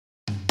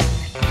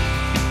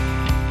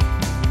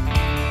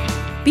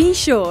Be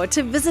sure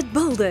to visit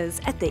Builders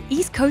at the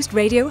East Coast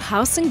Radio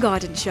House and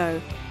Garden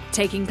Show,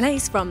 taking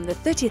place from the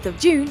 30th of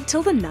June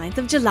till the 9th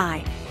of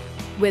July.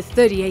 With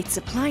 38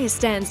 supplier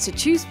stands to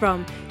choose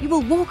from, you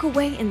will walk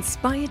away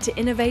inspired to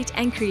innovate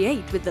and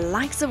create with the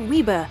likes of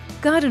Weber,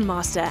 Garden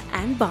Master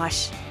and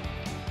Bosch.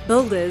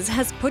 Builders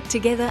has put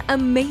together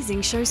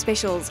amazing show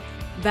specials,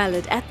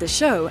 valid at the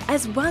show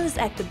as well as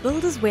at the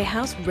Builders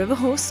Warehouse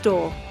Riverhorse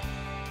store.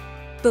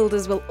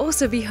 Builders will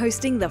also be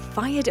hosting the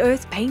Fired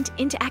Earth Paint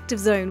Interactive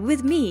Zone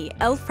with me,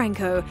 El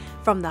Franco,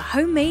 from the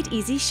Homemade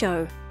Easy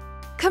show.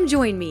 Come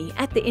join me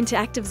at the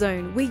Interactive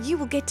Zone where you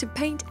will get to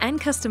paint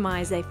and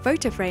customize a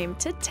photo frame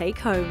to take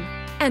home.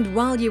 And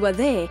while you are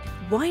there,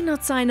 why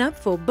not sign up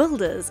for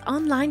Builders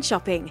online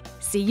shopping?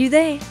 See you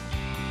there!